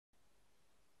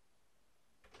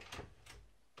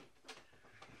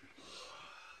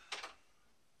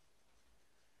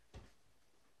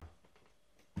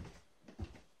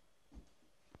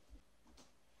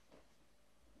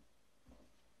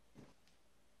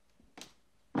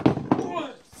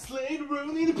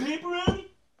rolling the paper out?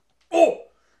 Oh,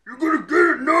 you're gonna get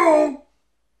it now!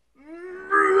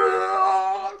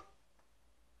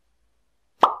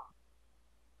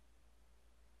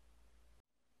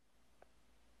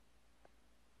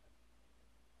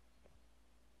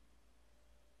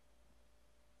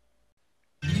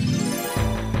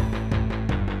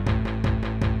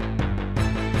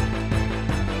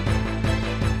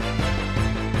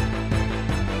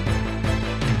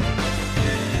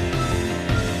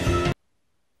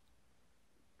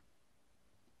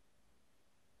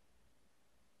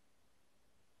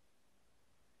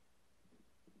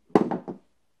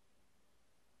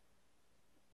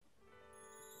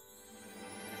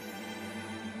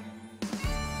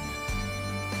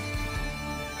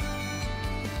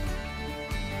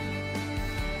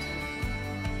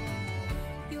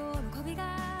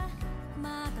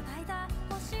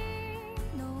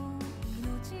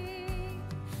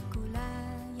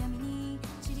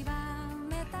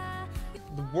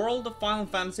 The World of Final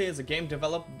Fantasy is a game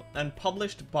developed and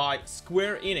published by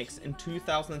Square Enix in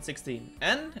 2016,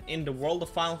 and in the World of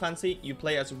Final Fantasy you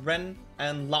play as Ren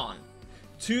and Lan,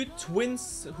 two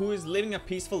twins who is living a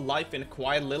peaceful life in a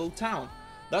quiet little town.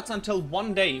 That's until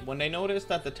one day when they notice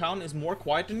that the town is more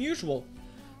quiet than usual.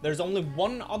 There's only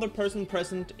one other person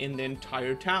present in the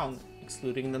entire town,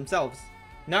 excluding themselves.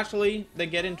 Naturally, they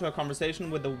get into a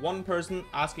conversation with the one person,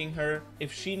 asking her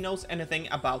if she knows anything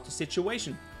about the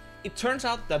situation. It turns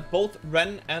out that both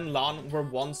Ren and Lan were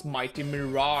once mighty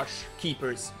Mirage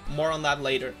keepers, more on that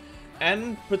later,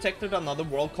 and protected another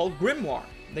world called Grimoire.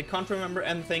 They can't remember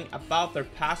anything about their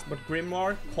past, but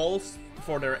Grimoire calls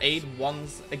for their aid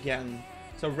once again.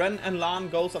 So Ren and Lan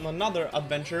goes on another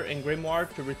adventure in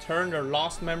Grimoire to return their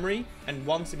lost memory and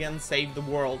once again save the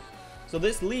world. So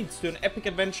this leads to an epic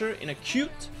adventure in a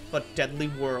cute but deadly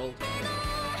world.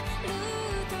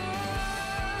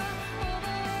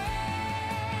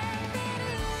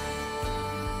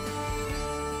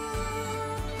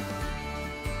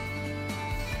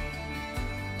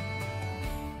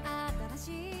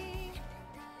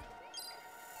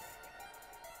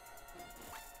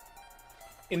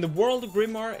 In the world of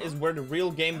Grimoire is where the real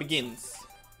game begins.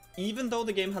 Even though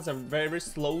the game has a very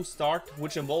slow start,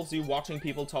 which involves you watching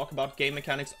people talk about game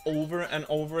mechanics over and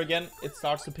over again, it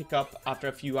starts to pick up after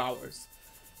a few hours.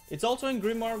 It's also in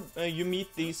Grimoire you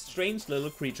meet these strange little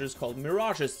creatures called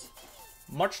Mirages.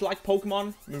 Much like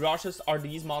Pokemon, Mirages are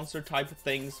these monster type of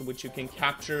things which you can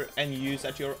capture and use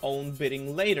at your own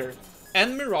bidding later.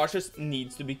 And Mirages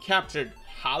needs to be captured.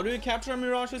 How do you capture a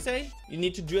Mirage, you say? You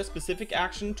need to do a specific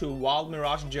action to a wild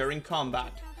Mirage during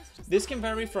combat. This can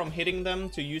vary from hitting them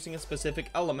to using a specific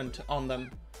element on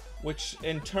them, which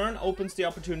in turn opens the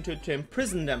opportunity to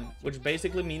imprison them, which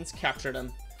basically means capture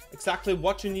them. Exactly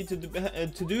what you need to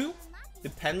do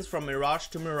depends from Mirage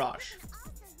to Mirage.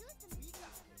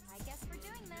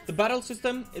 The battle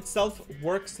system itself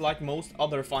works like most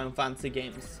other Final Fantasy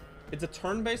games. It's a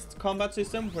turn-based combat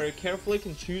system where you carefully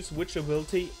can choose which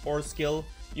ability or skill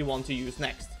you want to use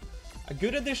next. A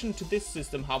good addition to this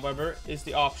system, however, is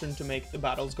the option to make the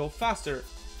battles go faster.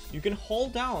 You can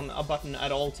hold down a button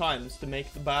at all times to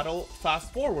make the battle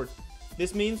fast forward.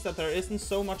 This means that there isn't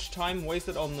so much time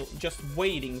wasted on just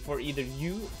waiting for either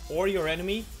you or your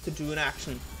enemy to do an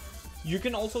action. You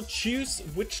can also choose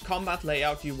which combat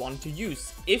layout you want to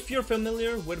use. If you're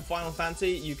familiar with Final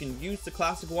Fantasy, you can use the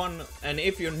classic one, and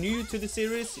if you're new to the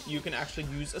series, you can actually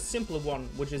use a simpler one,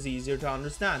 which is easier to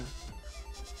understand.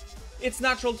 It's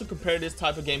natural to compare this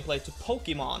type of gameplay to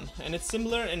Pokemon, and it's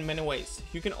similar in many ways.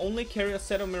 You can only carry a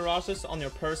set of Mirages on your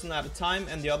person at a time,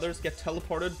 and the others get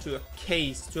teleported to a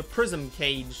case, to a prism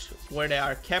cage, where they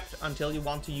are kept until you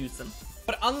want to use them.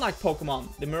 But unlike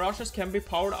Pokemon, the Mirages can be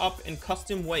powered up in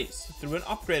custom ways through an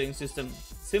upgrading system,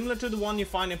 similar to the one you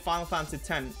find in Final Fantasy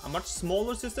X, a much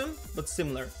smaller system, but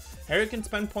similar. Here you can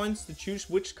spend points to choose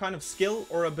which kind of skill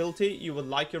or ability you would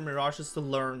like your Mirages to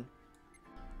learn.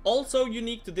 Also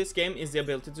unique to this game is the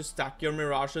ability to stack your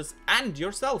Mirages and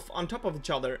yourself on top of each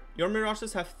other. Your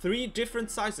Mirages have 3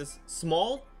 different sizes: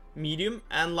 small, medium,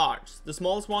 and large. The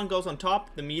smallest one goes on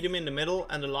top, the medium in the middle,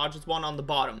 and the largest one on the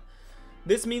bottom.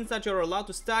 This means that you're allowed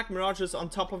to stack Mirages on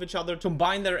top of each other to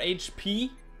combine their HP,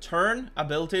 turn,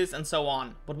 abilities, and so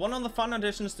on. But one of the fun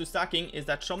additions to stacking is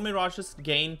that some Mirages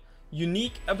gain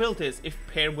unique abilities if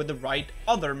paired with the right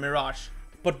other Mirage.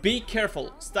 But be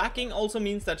careful, stacking also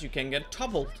means that you can get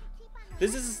toppled.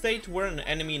 This is a state where an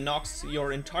enemy knocks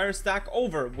your entire stack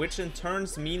over, which in turn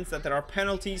means that there are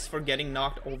penalties for getting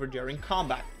knocked over during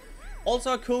combat.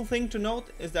 Also, a cool thing to note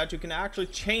is that you can actually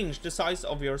change the size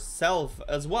of yourself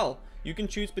as well. You can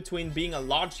choose between being a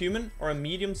large human or a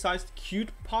medium-sized cute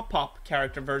pop-pop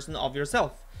character version of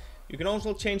yourself. You can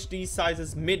also change these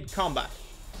sizes mid-combat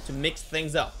to mix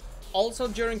things up. Also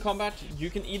during combat, you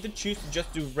can either choose to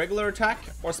just do regular attack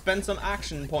or spend some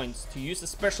action points to use a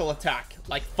special attack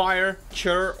like fire,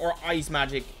 cure or ice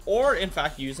magic, or in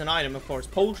fact use an item, of course,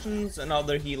 potions and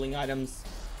other healing items.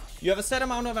 You have a set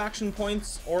amount of action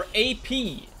points or AP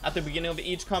at the beginning of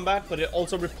each combat, but it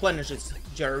also replenishes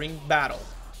during battle.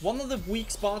 One of the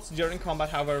weak spots during combat,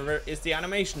 however, is the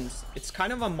animations. It's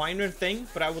kind of a minor thing,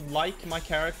 but I would like my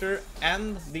character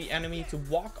and the enemy to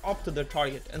walk up to their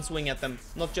target and swing at them,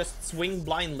 not just swing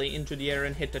blindly into the air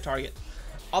and hit the target.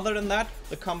 Other than that,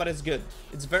 the combat is good.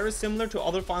 It's very similar to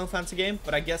other Final Fantasy games,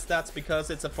 but I guess that's because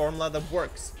it's a formula that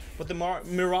works. But the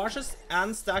mirages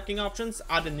and stacking options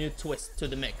add a new twist to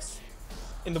the mix.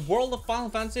 In the world of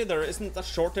Final Fantasy, there isn't a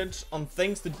shortage on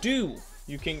things to do.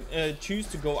 You can choose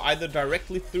to go either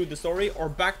directly through the story or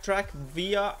backtrack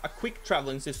via a quick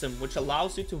traveling system, which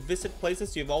allows you to visit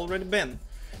places you've already been,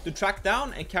 to track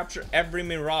down and capture every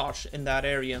mirage in that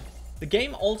area. The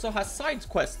game also has side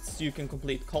quests you can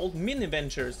complete called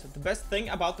mini-ventures. The best thing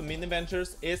about the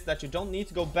mini-ventures is that you don't need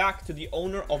to go back to the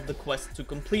owner of the quest to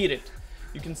complete it.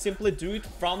 You can simply do it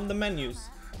from the menus.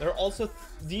 There are also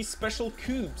these special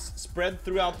cubes spread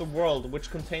throughout the world, which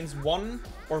contains one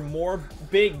or more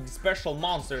big special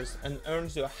monsters and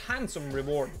earns you a handsome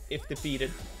reward if defeated.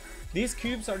 These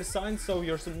cubes are designed so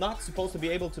you're not supposed to be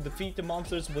able to defeat the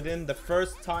monsters within the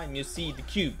first time you see the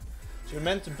cube. So you're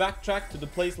meant to backtrack to the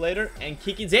place later and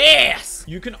kick its ass!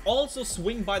 You can also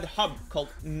swing by the hub called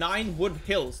Nine Wood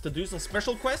Hills to do some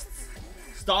special quests,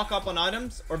 stock up on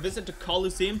items, or visit the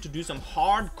Coliseum to do some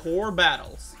hardcore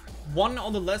battles. One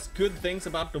of the less good things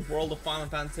about the world of Final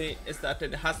Fantasy is that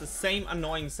it has the same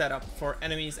annoying setup for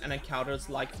enemies and encounters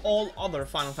like all other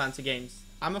Final Fantasy games.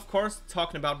 I'm of course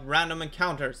talking about random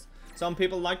encounters. Some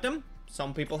people like them,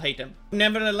 some people hate them.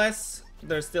 Nevertheless,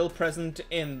 they're still present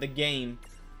in the game.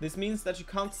 This means that you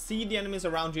can't see the enemies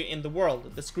around you in the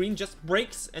world. The screen just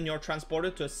breaks and you're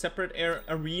transported to a separate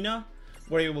arena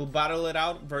where you will battle it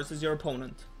out versus your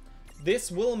opponent.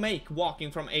 This will make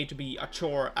walking from A to B a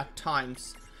chore at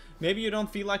times. Maybe you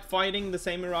don't feel like fighting the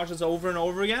same mirages over and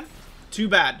over again? Too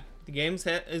bad. The game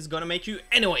is gonna make you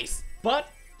anyways. But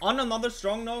on another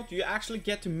strong note, you actually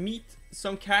get to meet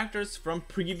some characters from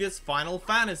previous Final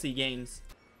Fantasy games.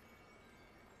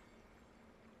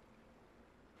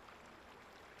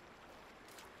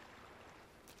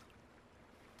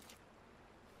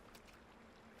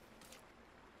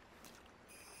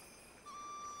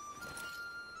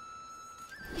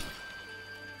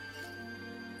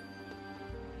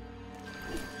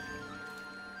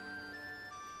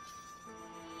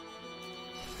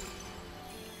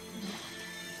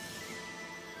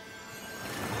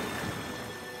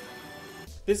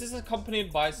 This is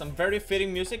accompanied by some very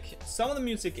fitting music. Some of the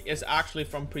music is actually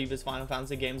from previous Final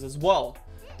Fantasy games as well.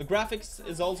 The graphics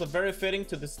is also very fitting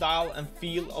to the style and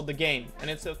feel of the game, and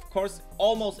it's of course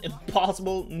almost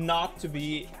impossible not to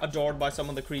be adored by some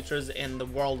of the creatures in the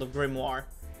world of Grimoire.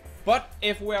 But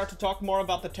if we are to talk more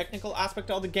about the technical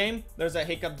aspect of the game, there's a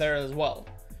hiccup there as well.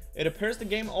 It appears the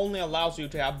game only allows you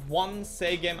to have one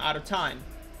save game at a time.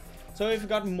 So if you've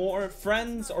got more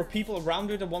friends or people around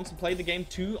you that wants to play the game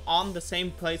too on the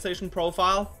same PlayStation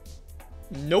profile,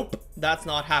 nope, that's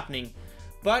not happening.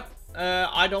 But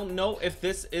I don't know if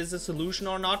this is a solution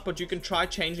or not, but you can try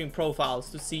changing profiles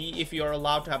to see if you're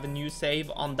allowed to have a new save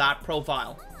on that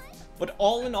profile. But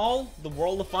all in all, the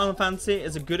world of Final Fantasy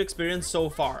is a good experience so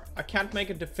far. I can't make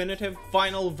a definitive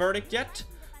final verdict yet,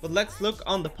 but let's look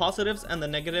on the positives and the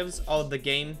negatives of the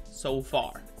game so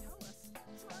far.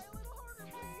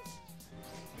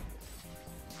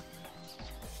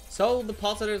 So the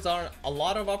positives are a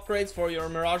lot of upgrades for your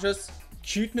mirages,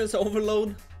 cuteness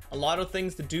overload, a lot of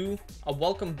things to do, a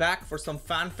welcome back for some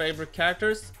fan favorite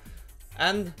characters,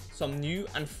 and some new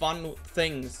and fun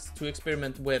things to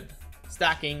experiment with,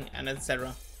 stacking and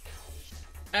etc.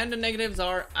 And the negatives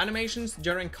are animations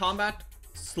during combat,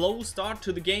 slow start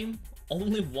to the game,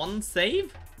 only one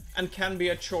save, and can be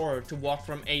a chore to walk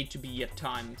from A to B at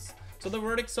times. So the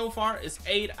verdict so far is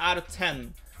 8 out of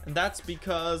 10. And that's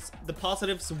because the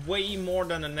positives way more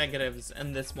than the negatives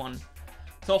in this one.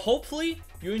 So hopefully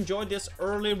you enjoyed this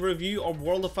early review of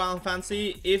World of Final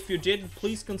Fantasy. If you did,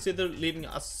 please consider leaving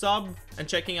a sub and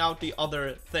checking out the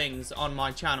other things on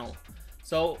my channel.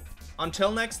 So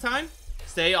until next time,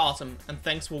 stay awesome and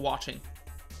thanks for watching.